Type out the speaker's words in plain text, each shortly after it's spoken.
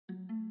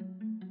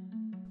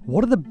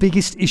What are the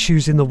biggest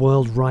issues in the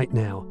world right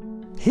now?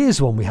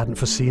 Here's one we hadn't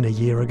foreseen a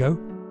year ago.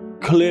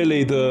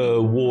 Clearly, the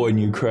war in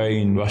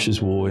Ukraine,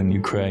 Russia's war in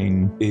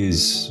Ukraine,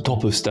 is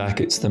top of stack.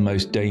 It's the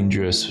most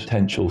dangerous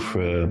potential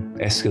for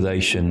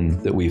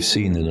escalation that we've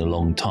seen in a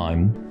long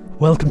time.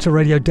 Welcome to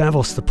Radio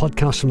Davos, the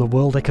podcast from the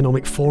World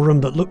Economic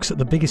Forum that looks at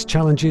the biggest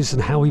challenges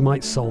and how we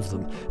might solve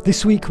them.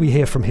 This week we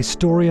hear from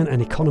historian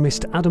and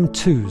economist Adam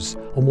Tooze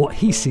on what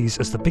he sees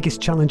as the biggest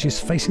challenges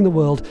facing the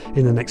world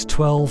in the next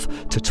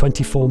 12 to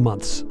 24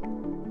 months.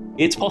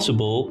 It's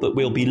possible that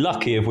we'll be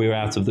lucky if we're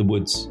out of the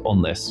woods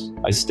on this.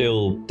 I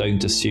still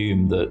don't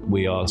assume that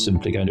we are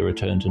simply going to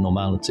return to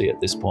normality at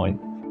this point.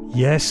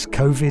 Yes,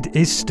 COVID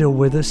is still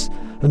with us,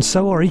 and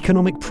so are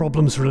economic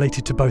problems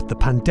related to both the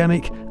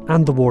pandemic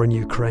and the war in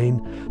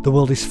Ukraine. The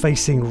world is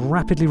facing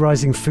rapidly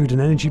rising food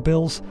and energy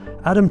bills.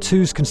 Adam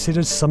Tooze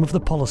considers some of the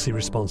policy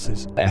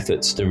responses.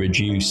 Efforts to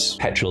reduce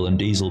petrol and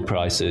diesel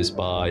prices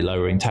by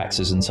lowering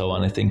taxes and so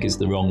on, I think, is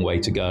the wrong way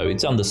to go.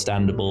 It's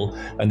understandable,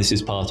 and this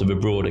is part of a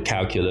broader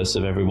calculus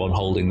of everyone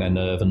holding their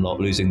nerve and not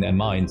losing their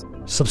mind.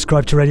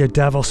 Subscribe to Radio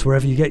Davos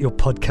wherever you get your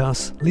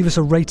podcasts. Leave us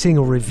a rating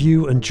or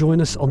review and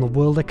join us on the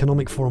World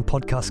Economic Forum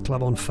Podcast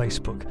Club on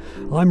Facebook.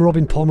 I'm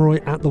Robin Pomeroy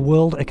at the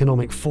World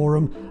Economic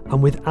Forum,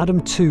 and with Adam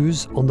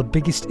Tooze on the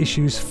biggest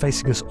issues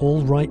facing us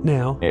all right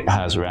now. It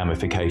has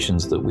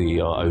ramifications that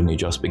we are only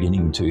just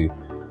beginning to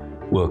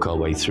work our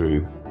way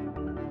through.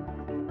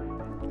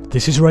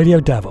 This is Radio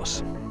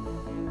Davos.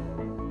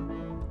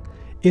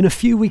 In a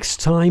few weeks'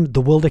 time, the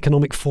World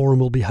Economic Forum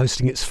will be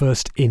hosting its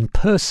first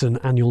in-person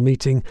annual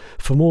meeting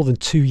for more than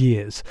 2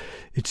 years.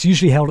 It's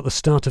usually held at the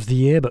start of the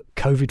year, but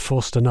COVID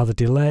forced another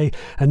delay,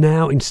 and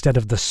now, instead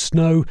of the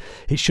snow,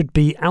 it should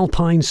be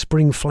alpine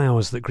spring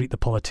flowers that greet the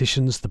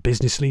politicians, the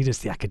business leaders,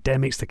 the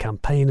academics, the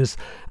campaigners,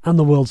 and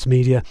the world's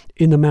media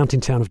in the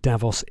mountain town of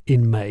Davos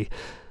in May.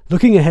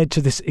 Looking ahead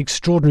to this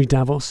extraordinary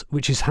Davos,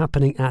 which is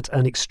happening at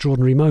an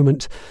extraordinary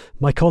moment,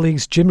 my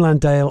colleagues Jim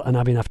Landale and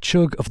Abhinav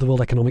Chugh of the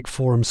World Economic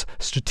Forum's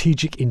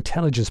Strategic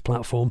Intelligence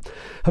Platform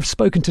have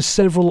spoken to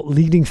several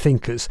leading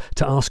thinkers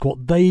to ask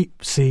what they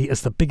see as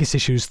the biggest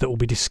issues that will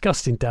be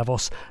discussed in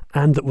Davos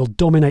and that will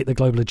dominate the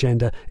global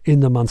agenda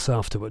in the months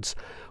afterwards.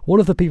 One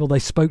of the people they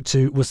spoke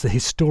to was the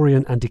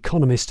historian and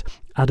economist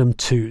Adam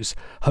Tooze,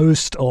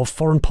 host of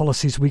Foreign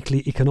Policy's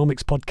weekly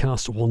economics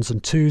podcast Ones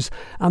and Twos,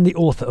 and the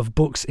author of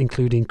books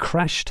including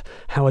Crashed,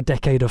 How a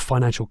Decade of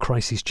Financial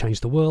Crises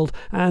Changed the World,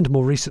 and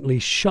more recently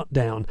Shut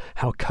Down,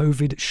 How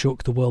COVID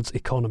Shook the World's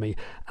Economy.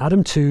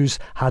 Adam Tooze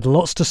had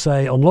lots to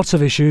say on lots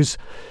of issues.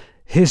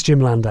 Here's Jim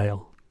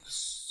Landale.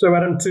 So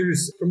Adam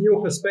Tooze, from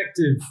your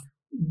perspective,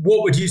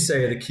 what would you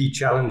say are the key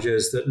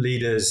challenges that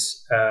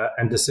leaders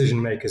and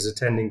decision makers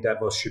attending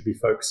Davos should be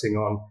focusing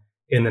on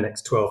in the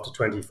next 12 to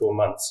 24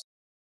 months?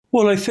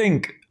 Well, I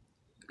think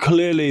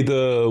clearly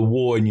the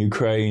war in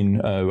Ukraine,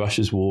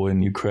 Russia's war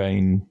in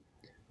Ukraine,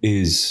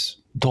 is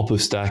top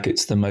of stack.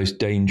 It's the most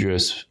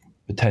dangerous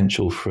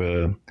potential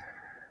for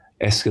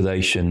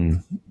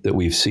escalation that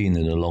we've seen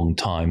in a long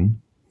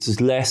time. It's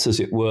less,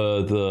 as it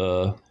were,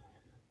 the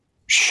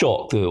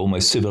shock, the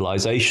almost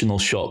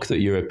civilizational shock that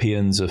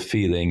Europeans are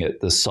feeling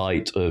at the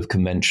sight of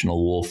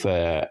conventional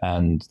warfare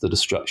and the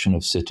destruction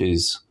of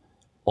cities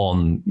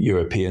on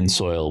European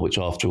soil, which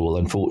after all,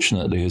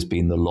 unfortunately, has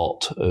been the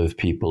lot of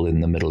people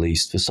in the Middle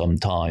East for some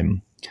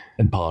time,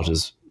 in part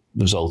as a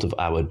result of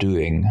our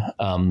doing,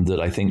 that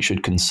I think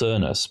should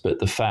concern us. But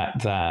the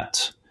fact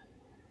that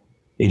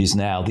it is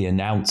now the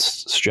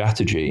announced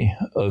strategy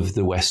of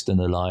the Western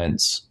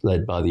alliance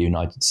led by the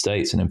United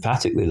States, and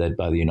emphatically led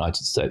by the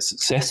United States,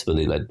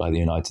 successfully led by the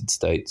United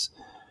States,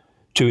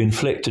 to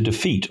inflict a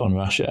defeat on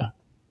Russia.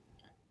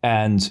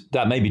 And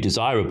that may be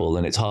desirable,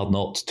 and it's hard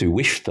not to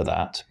wish for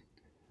that.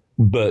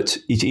 But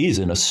it is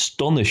an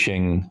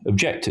astonishing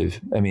objective.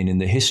 I mean, in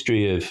the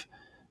history of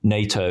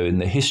NATO, in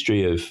the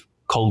history of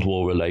Cold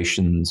War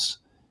relations,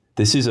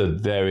 this is a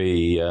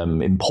very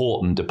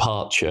important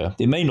departure.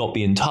 It may not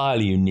be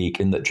entirely unique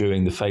in that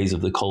during the phase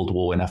of the Cold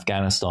War in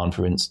Afghanistan,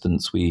 for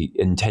instance, we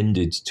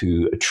intended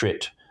to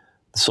attrit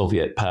the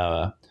Soviet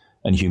power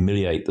and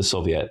humiliate the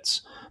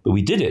Soviets. But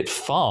we did it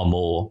far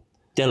more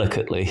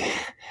delicately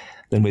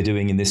than we're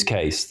doing in this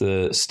case.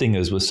 The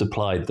stingers were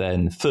supplied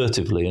then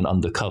furtively and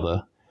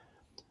undercover.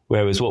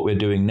 Whereas what we're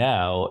doing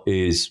now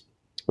is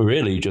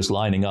really just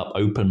lining up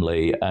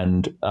openly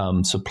and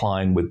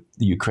supplying with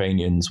the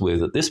Ukrainians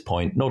with, at this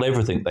point, not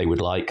everything they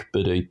would like,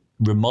 but a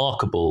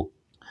remarkable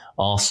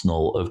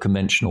arsenal of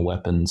conventional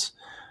weapons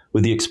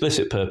with the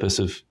explicit purpose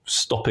of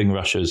stopping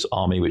Russia's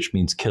army, which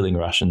means killing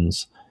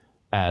Russians,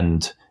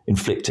 and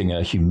inflicting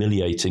a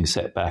humiliating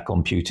setback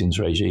on Putin's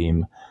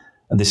regime.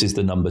 And this is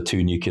the number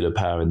 2 nuclear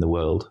power in the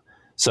world.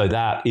 So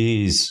that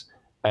is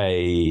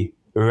a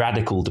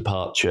radical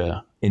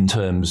departure in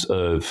terms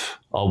of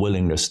our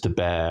willingness to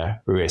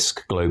bear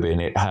risk globally, and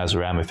it has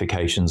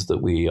ramifications that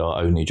we are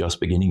only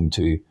just beginning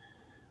to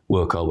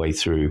work our way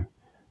through.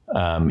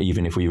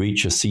 Even if we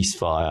reach a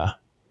ceasefire,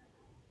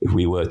 if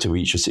we were to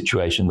reach a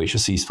situation in which a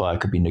ceasefire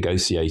could be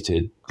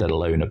negotiated, let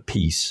alone a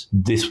peace,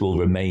 this will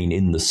remain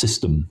in the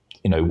system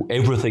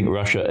everything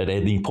Russia at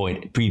any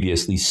point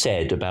previously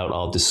said about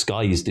our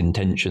disguised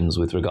intentions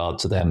with regard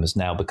to them has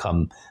now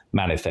become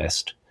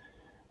manifest.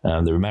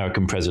 The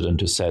American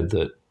president has said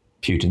that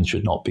Putin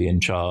should not be in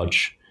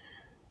charge,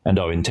 and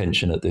our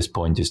intention at this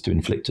point is to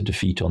inflict a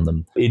defeat on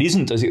them. It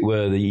isn't, as it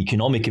were, the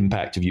economic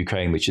impact of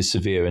Ukraine, which is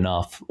severe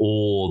enough,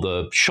 or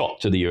the shock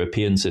to the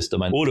European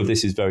system. And all of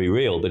this is very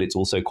real, but it's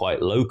also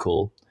quite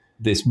local.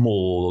 This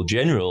more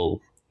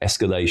general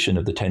escalation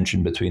of the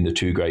tension between the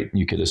two great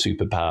nuclear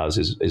superpowers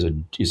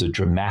is a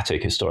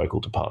dramatic historical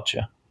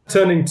departure.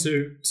 Turning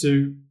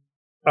to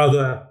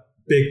other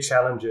big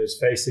challenges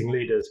facing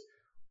leaders,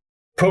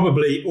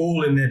 probably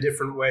all in their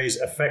different ways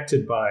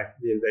affected by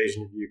the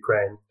invasion of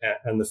Ukraine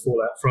and the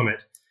fallout from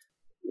it.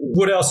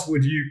 What else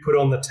would you put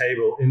on the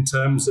table in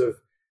terms of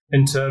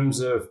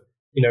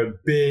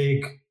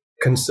big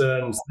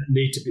concerns that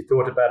need to be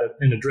thought about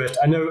and addressed?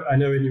 I know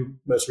in your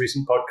most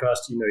recent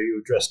podcast,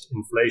 you addressed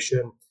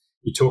inflation.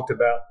 You talked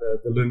about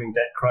the looming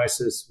debt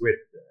crisis with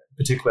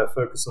particular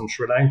focus on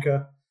Sri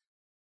Lanka.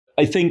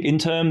 I think in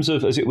terms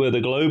of, as it were,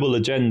 the global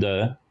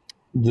agenda,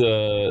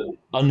 the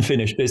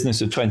unfinished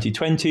business of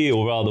 2020,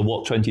 or rather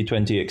what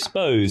 2020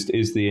 exposed,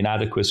 is the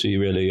inadequacy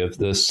really of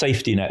the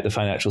safety net, the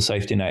financial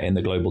safety net in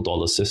the global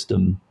dollar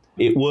system.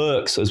 It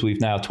works, as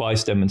we've now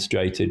twice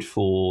demonstrated,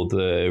 for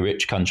the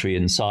rich country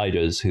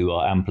insiders who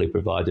are amply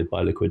provided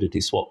by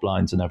liquidity swap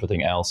lines and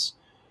everything else.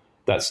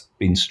 That's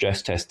been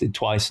stress tested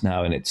twice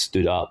now, and it's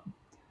stood up.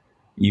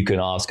 You can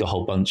ask a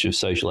whole bunch of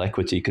social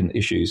equity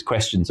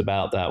questions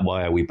about that.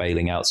 Why are we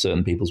bailing out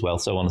certain people's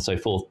wealth, so on and so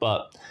forth.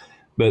 But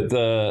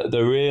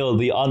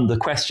the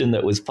question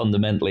that was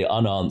fundamentally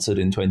unanswered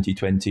in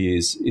 2020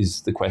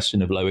 is the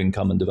question of low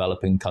income and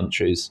developing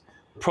countries.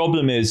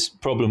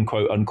 Problem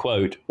quote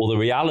unquote, or the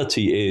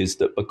reality is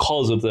that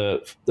because of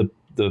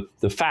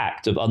the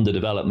fact of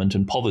underdevelopment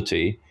and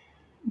poverty,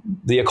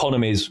 the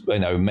economies,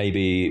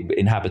 maybe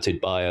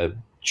inhabited by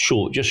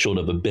just short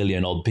of 1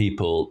 billion odd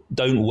people,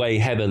 don't weigh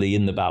heavily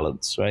in the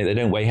balance, right? They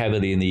don't weigh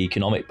heavily in the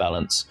economic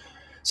balance.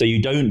 So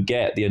you don't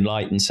get the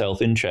enlightened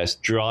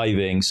self-interest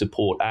driving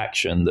support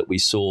action that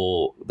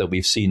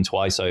we've seen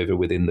twice over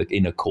within the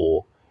inner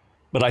core.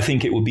 But I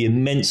think it would be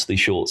immensely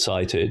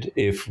short-sighted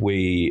if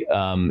we,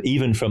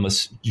 even from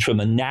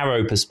a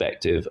narrow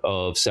perspective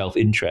of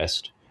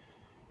self-interest,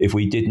 if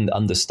we didn't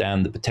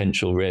understand the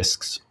potential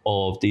risks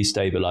of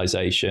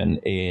destabilization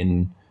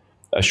in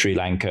Sri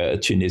Lanka,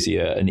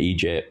 Tunisia, and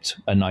Egypt,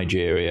 and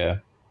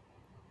Nigeria.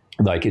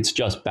 Like, it's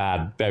just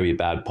bad, very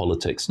bad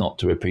politics not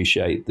to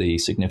appreciate the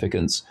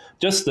significance,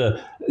 just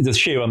the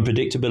sheer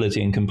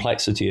unpredictability and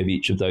complexity of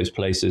each of those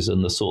places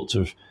and the sorts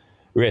of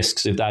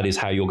risks, if that is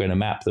how you're going to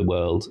map the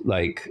world,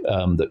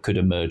 that could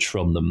emerge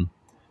from them.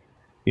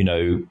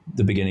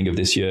 The beginning of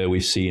this year,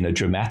 we've seen a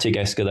dramatic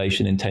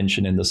escalation in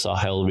tension in the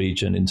Sahel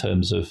region in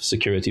terms of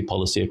security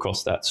policy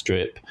across that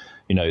strip.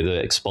 The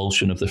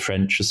expulsion of the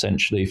French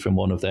essentially from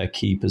one of their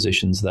key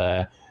positions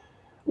there.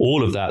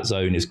 All of that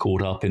zone is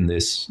caught up in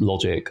this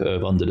logic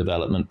of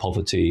underdevelopment,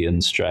 poverty,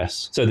 and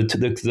stress. So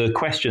the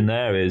question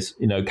there is,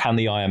 can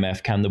the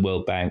IMF, can the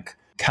World Bank,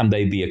 can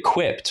they be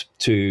equipped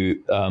to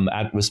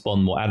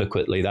respond more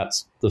adequately?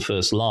 That's the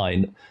first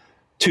line.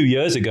 2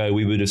 years ago,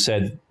 we would have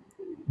said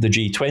the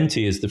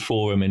G20 is the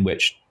forum in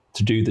which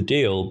to do the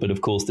deal. But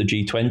of course, the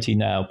G20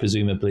 now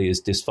presumably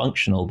is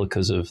dysfunctional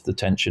because of the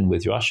tension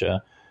with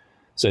Russia.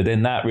 So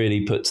then that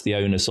really puts the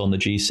onus on the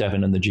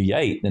G7 and the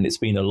G8. And it's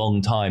been a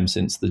long time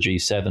since the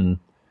G7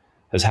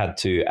 has had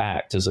to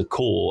act as a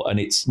core. And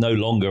it's no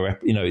longer,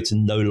 it's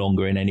no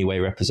longer in any way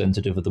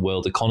representative of the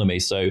world economy.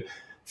 So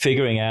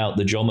figuring out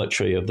the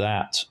geometry of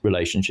that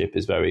relationship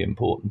is very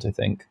important, I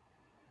think.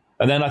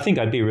 And then I think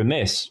I'd be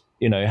remiss,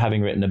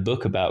 having written a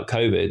book about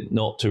COVID,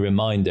 not to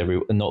remind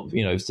everyone, not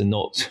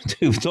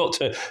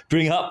to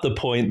bring up the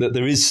point that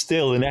there is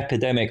still an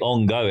epidemic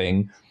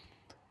ongoing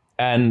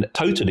and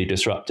totally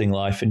disrupting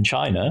life in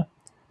China.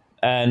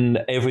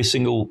 And every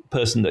single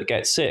person that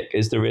gets sick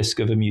is the risk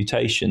of a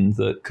mutation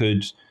that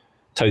could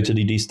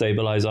totally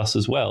destabilize us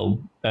as well.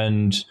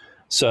 And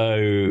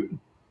so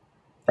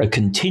a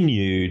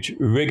continued,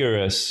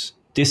 rigorous,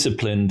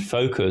 disciplined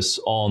focus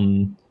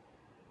on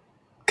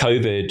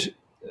COVID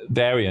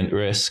variant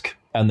risk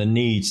and the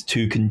need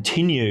to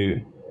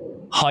continue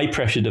high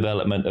pressure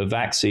development of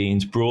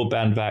vaccines,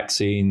 broadband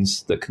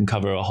vaccines that can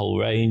cover a whole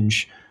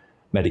range,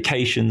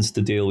 medications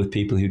to deal with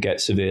people who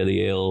get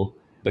severely ill,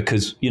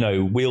 because,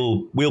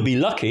 we'll be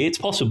lucky. It's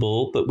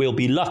possible, but we'll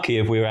be lucky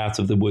if we're out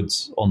of the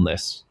woods on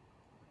this.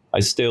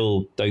 I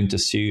still don't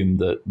assume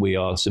that we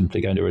are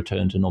simply going to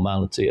return to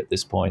normality at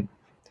this point.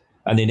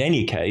 And in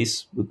any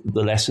case,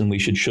 the lesson we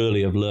should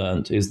surely have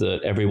learned is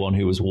that everyone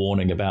who was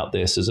warning about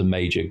this as a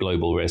major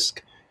global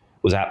risk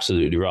was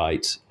absolutely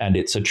right. And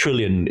it's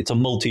a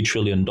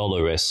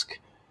multi-trillion-dollar risk.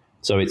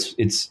 So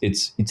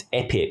it's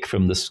epic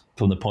from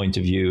the point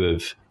of view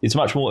of, it's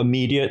much more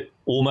immediate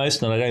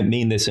almost. And I don't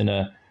mean this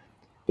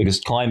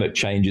because climate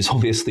change is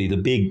obviously the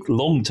big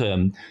long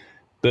term,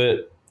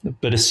 but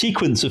a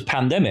sequence of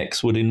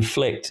pandemics would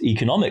inflict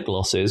economic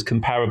losses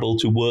comparable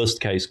to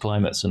worst case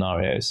climate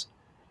scenarios.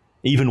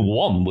 Even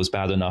one was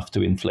bad enough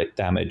to inflict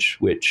damage,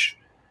 which,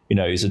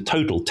 is a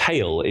total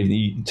tale.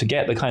 To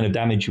get the kind of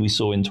damage we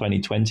saw in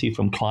 2020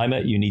 from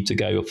climate, you need to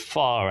go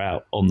far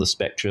out on the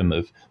spectrum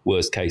of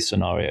worst case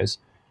scenarios.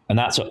 And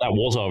that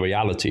was our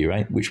reality,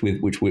 right?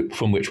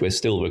 From which we're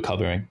still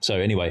recovering. So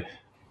anyway,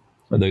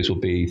 those will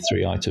be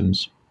 3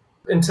 items.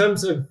 In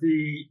terms of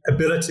the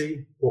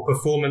ability or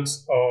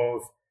performance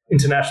of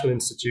international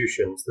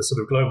institutions, the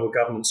sort of global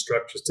governance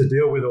structures to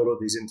deal with all of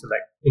these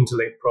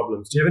interlinked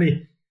problems, do you have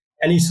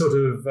any sort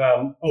of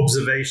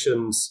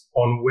observations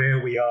on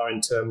where we are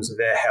in terms of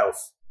their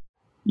health?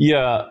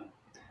 Yeah.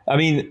 I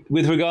mean,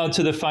 with regard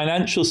to the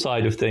financial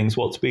side of things,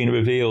 what's been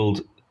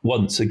revealed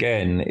once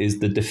again is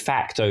the de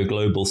facto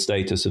global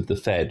status of the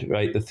Fed,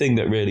 right? The thing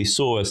that really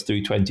saw us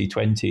through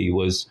 2020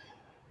 was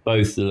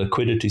both the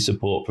liquidity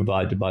support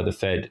provided by the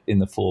Fed in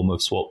the form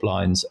of swap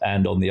lines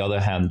and, on the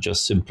other hand,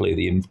 just simply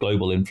the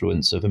global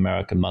influence of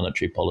American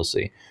monetary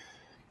policy.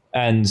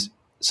 And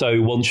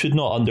so one should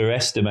not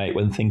underestimate,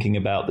 when thinking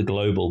about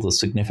the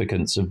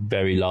significance of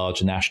very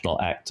large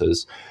national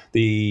actors.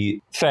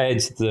 The Fed,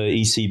 the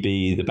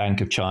ECB, the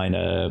Bank of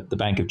China, the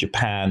Bank of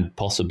Japan,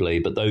 possibly,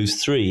 but those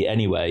 3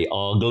 anyway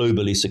are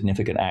globally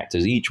significant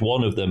actors. Each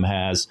one of them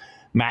has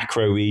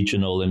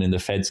macro-regional and, in the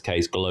Fed's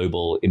case,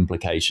 global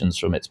implications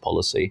from its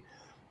policy.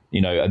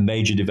 A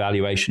major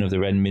devaluation of the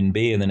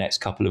renminbi in the next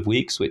couple of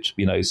weeks, which,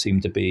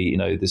 seem to be,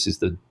 this is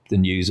the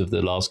news of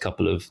the last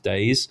couple of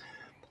days,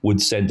 would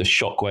send a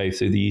shockwave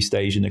through the East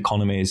Asian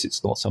economies.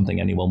 It's not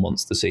something anyone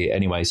wants to see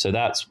anyway. So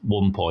that's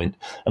one point.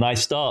 And I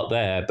start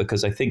there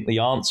because I think the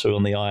answer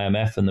on the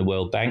IMF and the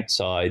World Bank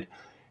side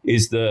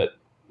is that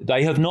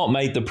they have not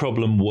made the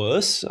problem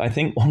worse, I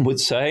think one would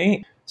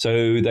say.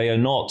 So they are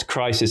not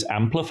crisis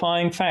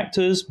amplifying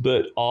factors,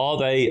 but are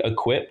they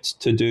equipped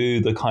to do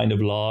the kind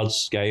of large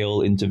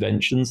scale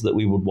interventions that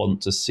we would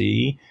want to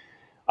see?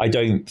 I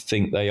don't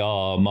think they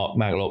are. Mark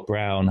Matlock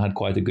Brown had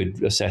quite a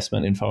good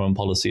assessment in Foreign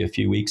Policy a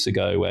few weeks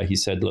ago, where he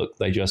said, look,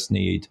 they just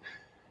need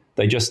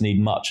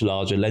much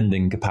larger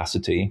lending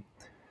capacity.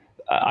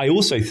 I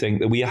also think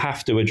that we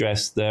have to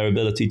address their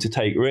ability to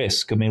take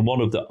risk. I mean,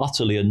 one of the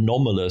utterly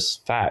anomalous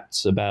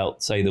facts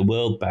about, say, the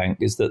World Bank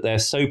is that they're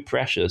so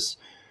precious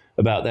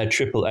about their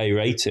AAA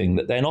rating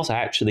that they're not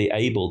actually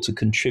able to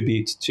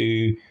contribute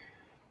to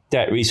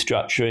debt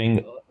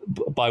restructuring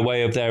by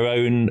way of their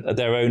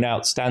own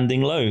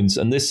outstanding loans.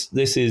 And this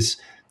is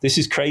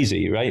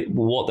crazy, right?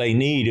 What they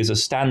need is a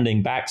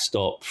standing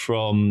backstop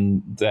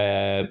from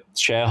their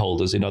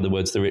shareholders, in other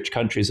words, the rich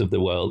countries of the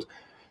world,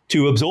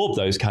 to absorb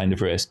those kind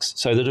of risks,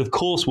 so that, of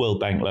course, World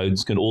Bank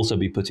loans can also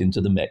be put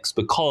into the mix,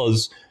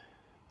 because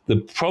the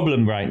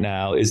problem right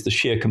now is the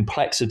sheer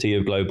complexity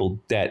of global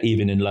debt,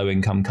 even in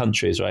low-income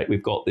countries, right?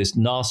 We've got this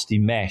nasty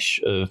mesh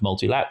of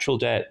multilateral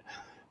debt,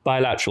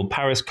 bilateral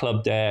Paris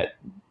Club debt,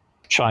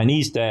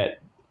 Chinese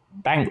debt,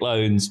 bank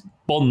loans,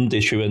 bond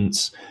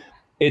issuance.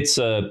 It's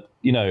a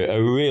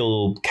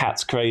real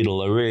cat's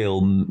cradle, a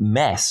real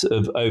mess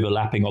of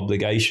overlapping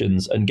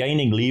obligations, and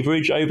gaining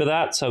leverage over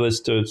that so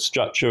as to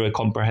structure a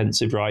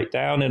comprehensive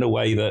write-down in a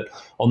way that,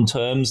 on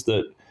terms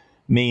that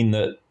mean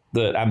that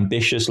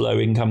ambitious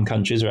low-income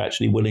countries are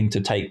actually willing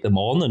to take them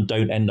on and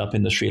don't end up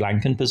in the Sri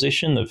Lankan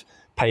position of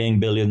paying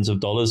billions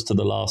of dollars to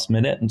the last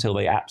minute until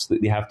they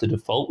absolutely have to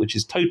default, which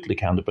is totally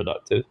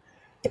counterproductive,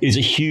 is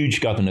a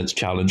huge governance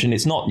challenge. And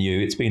it's not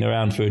new. It's been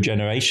around for a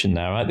generation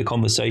now, right? The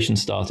conversation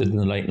started in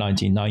the late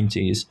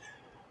 1990s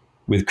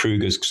with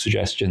Kruger's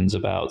suggestions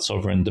about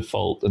sovereign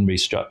default and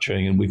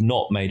restructuring, and we've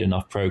not made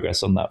enough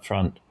progress on that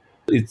front.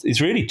 It's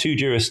really 2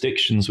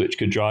 jurisdictions which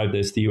could drive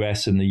this, the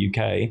US and the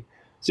UK.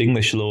 It's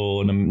English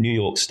law and a New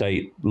York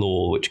state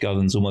law, which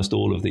governs almost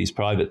all of these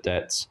private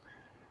debts.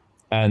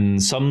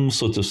 And some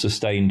sort of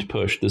sustained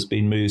push. There's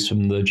been moves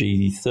from the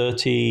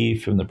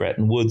G30, from the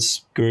Bretton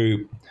Woods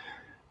group,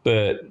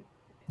 but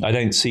I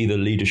don't see the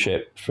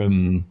leadership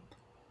from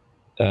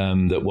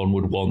that one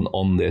would want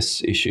on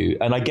this issue.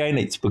 And again,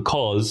 it's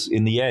because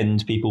in the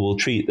end, people will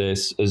treat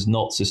this as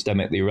not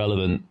systemically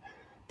relevant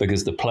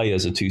because the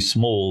players are too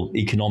small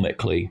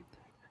economically.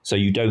 So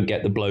you don't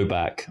get the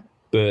blowback.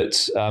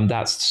 But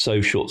that's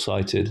so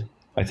short-sighted,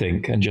 I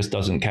think, and just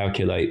doesn't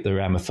calculate the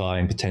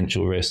ramifying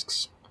potential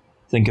risks.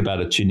 Think about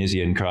a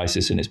Tunisian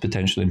crisis and its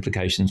potential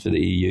implications for the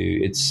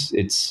EU.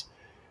 It's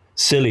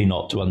silly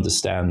not to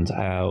understand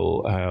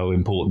how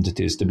important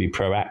it is to be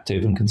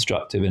proactive and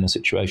constructive in a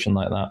situation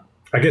like that.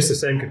 I guess the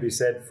same could be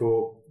said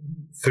for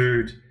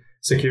food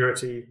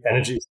security,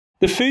 energy.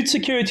 The food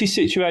security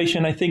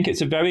situation, I think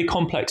it's a very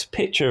complex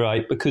picture,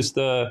 right? Because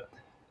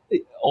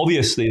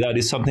obviously that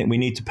is something we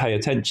need to pay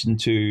attention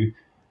to.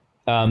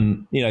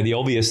 The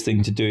obvious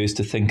thing to do is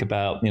to think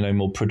about,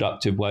 more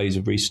productive ways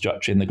of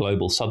restructuring the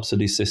global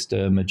subsidy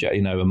system,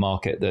 a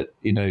market that,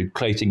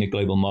 creating a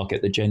global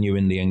market that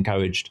genuinely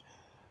encouraged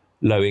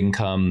low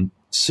income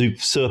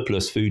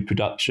surplus food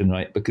production,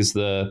 right? Because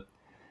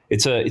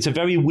it's a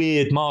very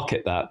weird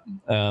market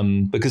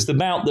because the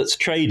amount that's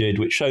traded,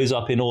 which shows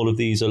up in all of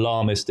these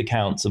alarmist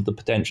accounts of the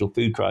potential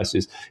food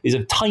crisis, is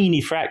a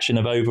tiny fraction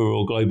of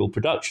overall global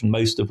production,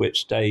 most of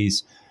which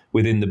stays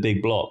within the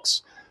big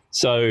blocks.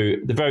 So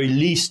the very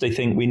least, I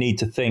think we need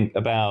to think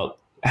about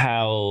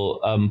how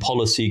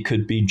policy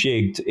could be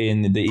jigged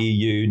in the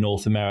EU,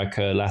 North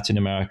America, Latin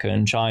America,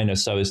 and China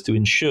so as to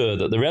ensure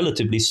that the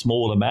relatively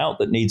small amount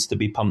that needs to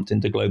be pumped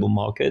into global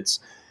markets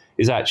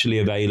is actually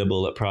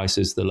available at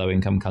prices the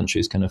low-income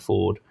countries can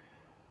afford.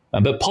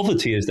 But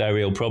poverty is their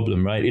real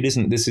problem, right? It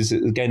isn't. This is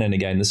again and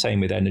again the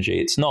same with energy.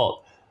 It's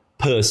not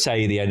per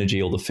se the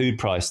energy or the food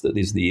price that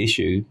is the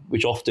issue,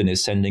 which often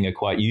is sending a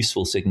quite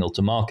useful signal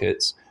to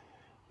markets.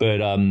 But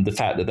the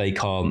fact that they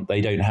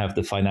don't have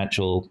the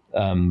financial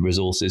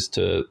resources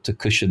to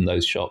cushion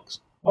those shocks.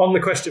 On the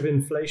question of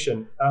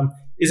inflation,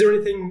 is there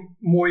anything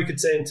more you could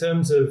say in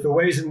terms of the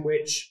ways in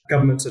which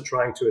governments are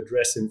trying to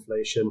address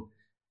inflation,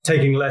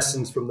 taking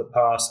lessons from the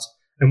past,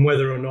 and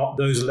whether or not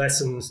those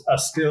lessons are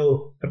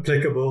still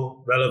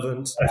applicable,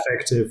 relevant,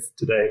 effective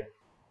today?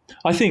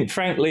 I think,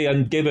 frankly,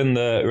 and given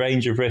the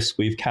range of risk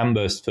we've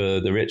canvassed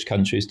for the rich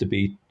countries to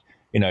be,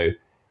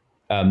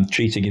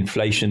 treating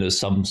inflation as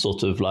some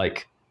sort of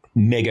like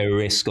mega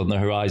risk on the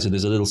horizon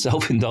is a little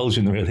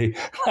self-indulgent, really.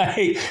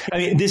 I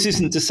mean, this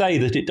isn't to say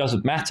that it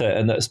doesn't matter,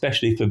 and that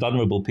especially for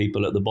vulnerable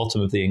people at the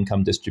bottom of the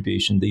income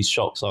distribution, these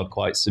shocks are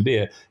quite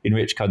severe in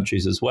rich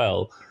countries as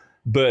well.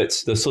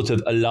 But the sort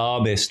of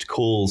alarmist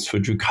calls for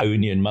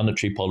draconian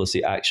monetary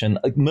policy action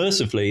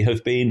mercifully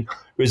have been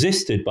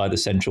resisted by the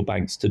central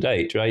banks to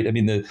date, right? I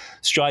mean, the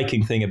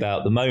striking thing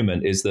about the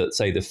moment is that,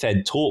 say, the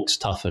Fed talks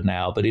tougher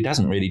now, but it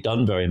hasn't really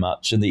done very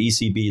much. And the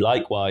ECB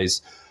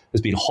likewise has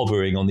been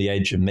hovering on the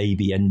edge of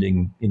maybe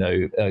ending,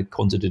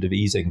 quantitative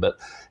easing,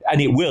 and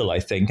it will,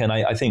 I think, and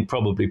I think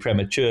probably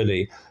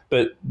prematurely.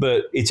 But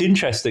it's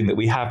interesting that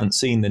we haven't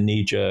seen the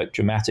knee-jerk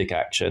dramatic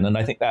action, and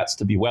I think that's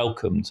to be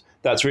welcomed.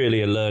 That's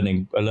really a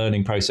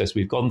learning process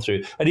we've gone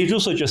through, and it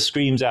also just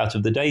screams out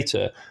of the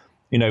data,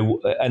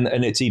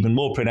 and it's even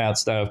more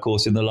pronounced now, of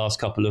course, in the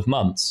last couple of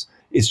months.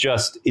 It's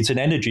an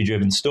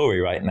energy-driven story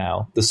right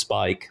now. The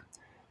spike.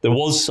 There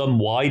was some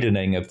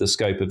widening of the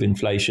scope of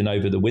inflation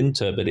over the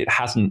winter, but it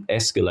hasn't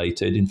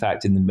escalated. In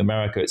fact, in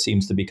America, it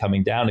seems to be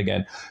coming down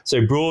again.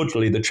 So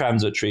broadly, the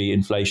transitory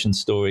inflation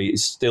story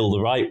is still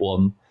the right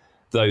one,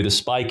 though the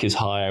spike is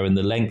higher and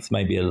the length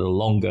may be a little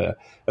longer.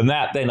 And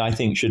that then, I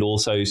think, should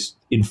also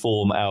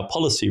inform our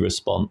policy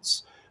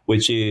response,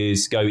 which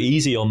is go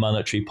easy on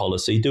monetary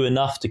policy, do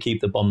enough to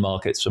keep the bond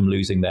markets from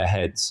losing their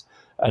heads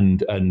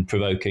and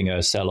provoking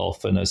a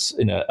sell-off and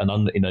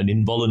an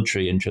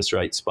involuntary interest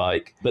rate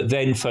spike, but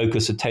then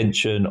focus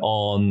attention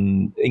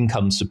on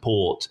income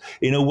support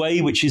in a way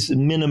which is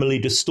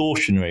minimally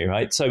distortionary,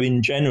 right? So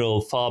in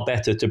general, far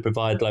better to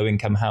provide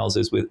low-income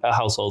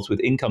households with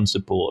income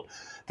support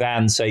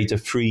than, say, to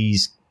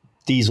freeze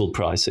diesel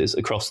prices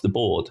across the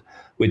board,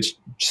 which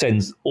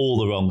sends all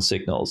the wrong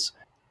signals.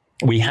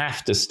 We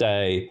have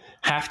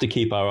to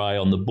keep our eye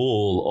on the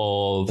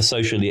ball of a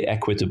socially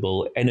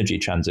equitable energy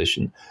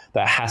transition.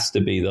 That has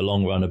to be the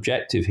long run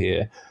objective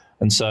here.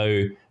 And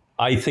so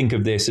I think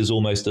of this as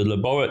almost a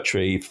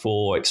laboratory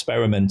for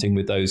experimenting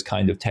with those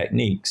kind of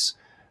techniques.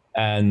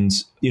 And,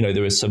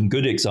 there are some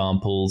good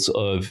examples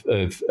of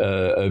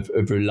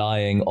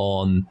relying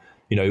on,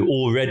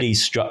 already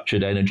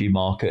structured energy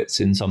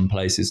markets in some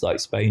places like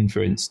Spain,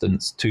 for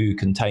instance, to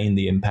contain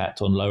the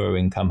impact on lower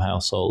income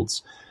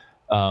households.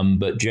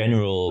 But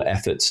general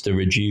efforts to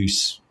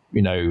reduce,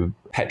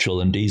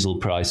 petrol and diesel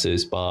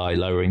prices by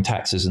lowering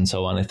taxes and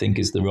so on, I think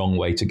is the wrong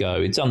way to go.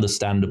 It's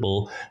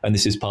understandable. And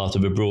this is part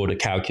of a broader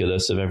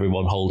calculus of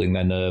everyone holding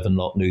their nerve and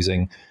not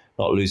losing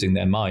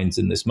their minds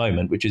in this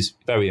moment, which is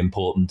very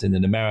important in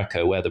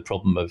America, where the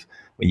problem of,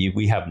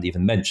 we haven't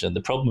even mentioned,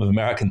 the problem of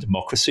American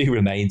democracy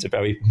remains a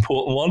very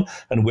important one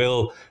and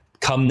will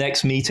come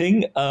next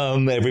meeting.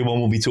 Everyone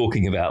will be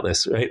talking about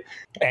this, right?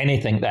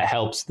 Anything that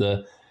helps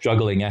the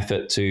struggling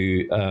effort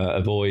to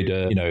avoid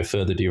a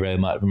further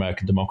derailment of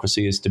American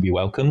democracy is to be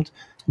welcomed.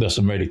 There's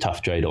some really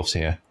tough trade-offs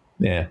here.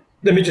 Yeah.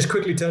 Let me just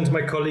quickly turn to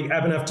my colleague,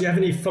 Abhinav. Do you have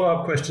any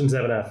follow-up questions,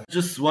 Abhinav?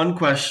 Just one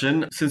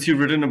question. Since you've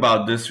written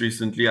about this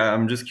recently,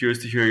 I'm just curious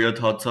to hear your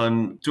thoughts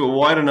on, to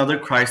avoid another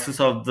crisis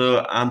of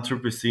the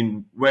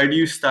Anthropocene, where do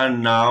you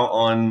stand now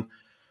on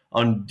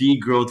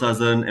degrowth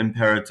as an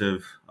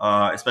imperative,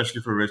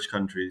 especially for rich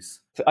countries?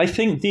 I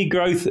think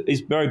degrowth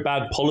is very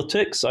bad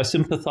politics. I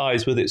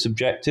sympathize with its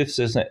objectives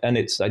and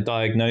its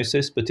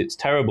diagnosis, but it's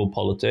terrible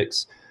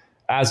politics.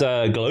 As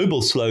a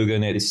global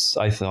slogan,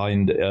 I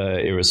find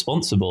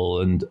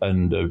irresponsible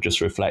and just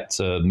reflects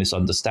a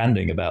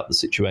misunderstanding about the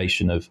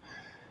situation of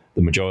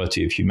the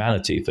majority of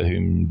humanity, for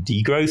whom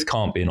degrowth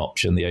can't be an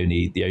option. The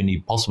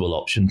only possible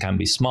option can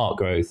be smart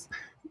growth.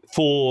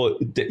 For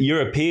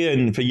Europe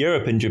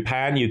and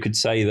Japan, you could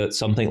say that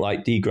something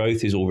like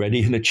degrowth is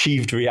already an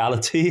achieved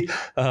reality.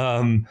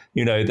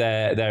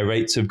 Their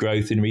rates of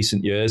growth in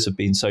recent years have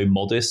been so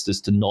modest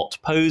as to not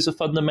pose a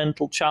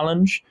fundamental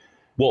challenge.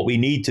 What we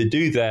need to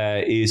do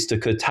there is to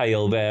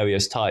curtail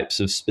various types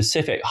of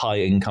specific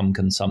high-income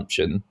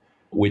consumption,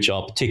 which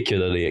are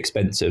particularly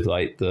expensive,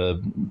 like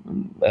the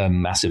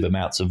massive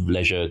amounts of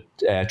leisure,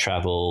 air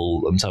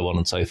travel, and so on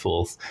and so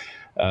forth.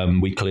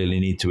 We clearly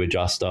need to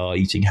adjust our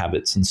eating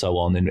habits and so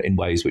on in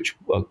ways which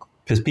are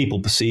because people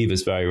perceive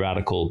as very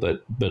radical,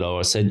 but are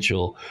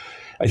essential.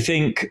 I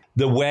think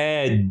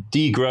where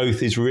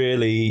degrowth is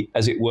really,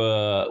 as it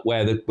were,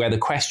 where the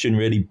question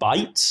really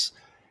bites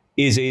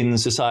is in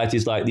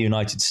societies like the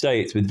United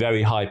States with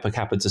very high per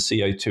capita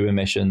CO2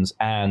 emissions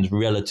and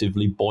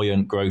relatively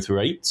buoyant growth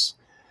rates,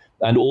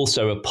 and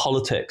also a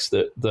politics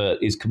that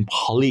is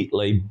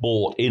completely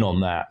bought in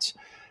on that.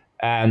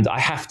 And I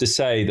have to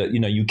say that,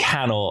 you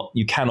cannot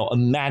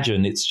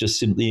imagine, it's just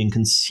simply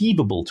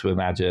inconceivable to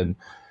imagine,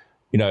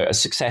 a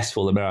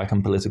successful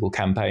American political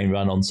campaign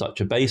run on such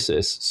a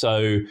basis.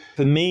 So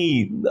for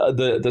me,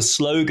 the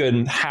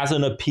slogan has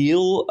an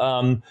appeal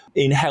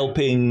in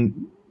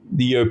helping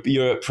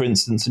Europe, for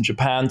instance, and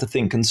Japan to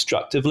think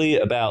constructively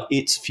about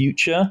its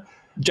future.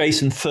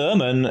 Jason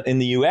Furman in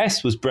the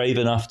US was brave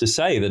enough to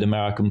say that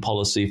American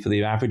policy for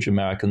the average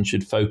American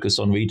should focus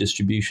on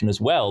redistribution as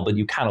well, but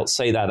you cannot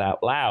say that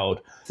out loud.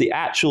 The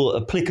actual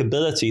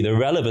applicability, the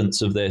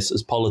relevance of this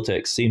as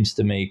politics seems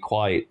to me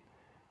quite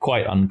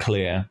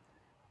unclear.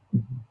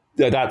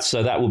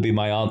 That would be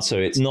my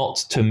answer. It's not,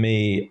 to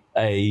me,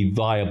 a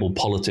viable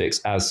politics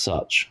as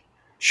such.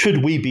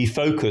 Should we be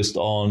focused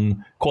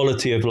on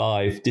quality of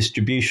life,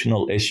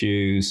 distributional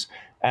issues,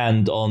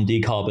 and on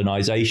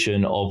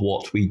decarbonization of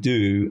what we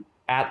do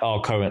at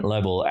our current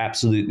level?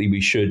 Absolutely,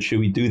 we should. Should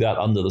we do that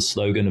under the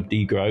slogan of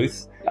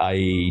degrowth?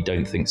 I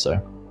don't think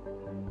so.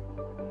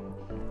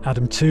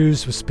 Adam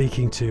Tooze was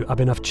speaking to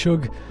Abhinav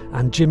Chugh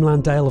and Jim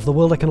Landale of the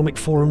World Economic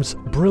Forum's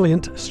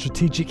brilliant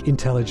strategic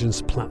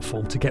intelligence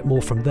platform. To get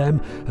more from them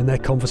and their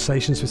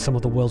conversations with some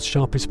of the world's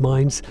sharpest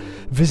minds,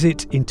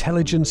 visit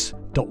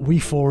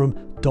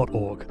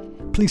intelligence.weforum.org.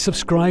 Please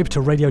subscribe to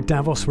Radio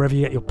Davos wherever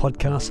you get your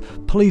podcasts.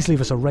 Please leave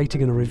us a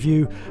rating and a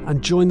review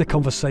and join the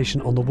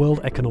conversation on the World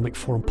Economic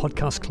Forum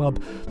Podcast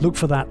Club. Look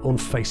for that on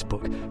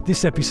Facebook.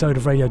 This episode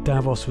of Radio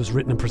Davos was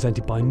written and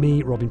presented by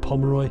me, Robin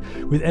Pomeroy,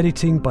 with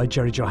editing by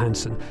Jerry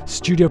Johansson.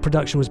 Studio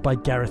production was by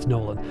Gareth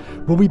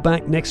Nolan. We'll be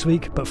back next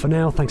week, but for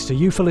now, thanks to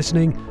you for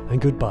listening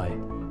and goodbye.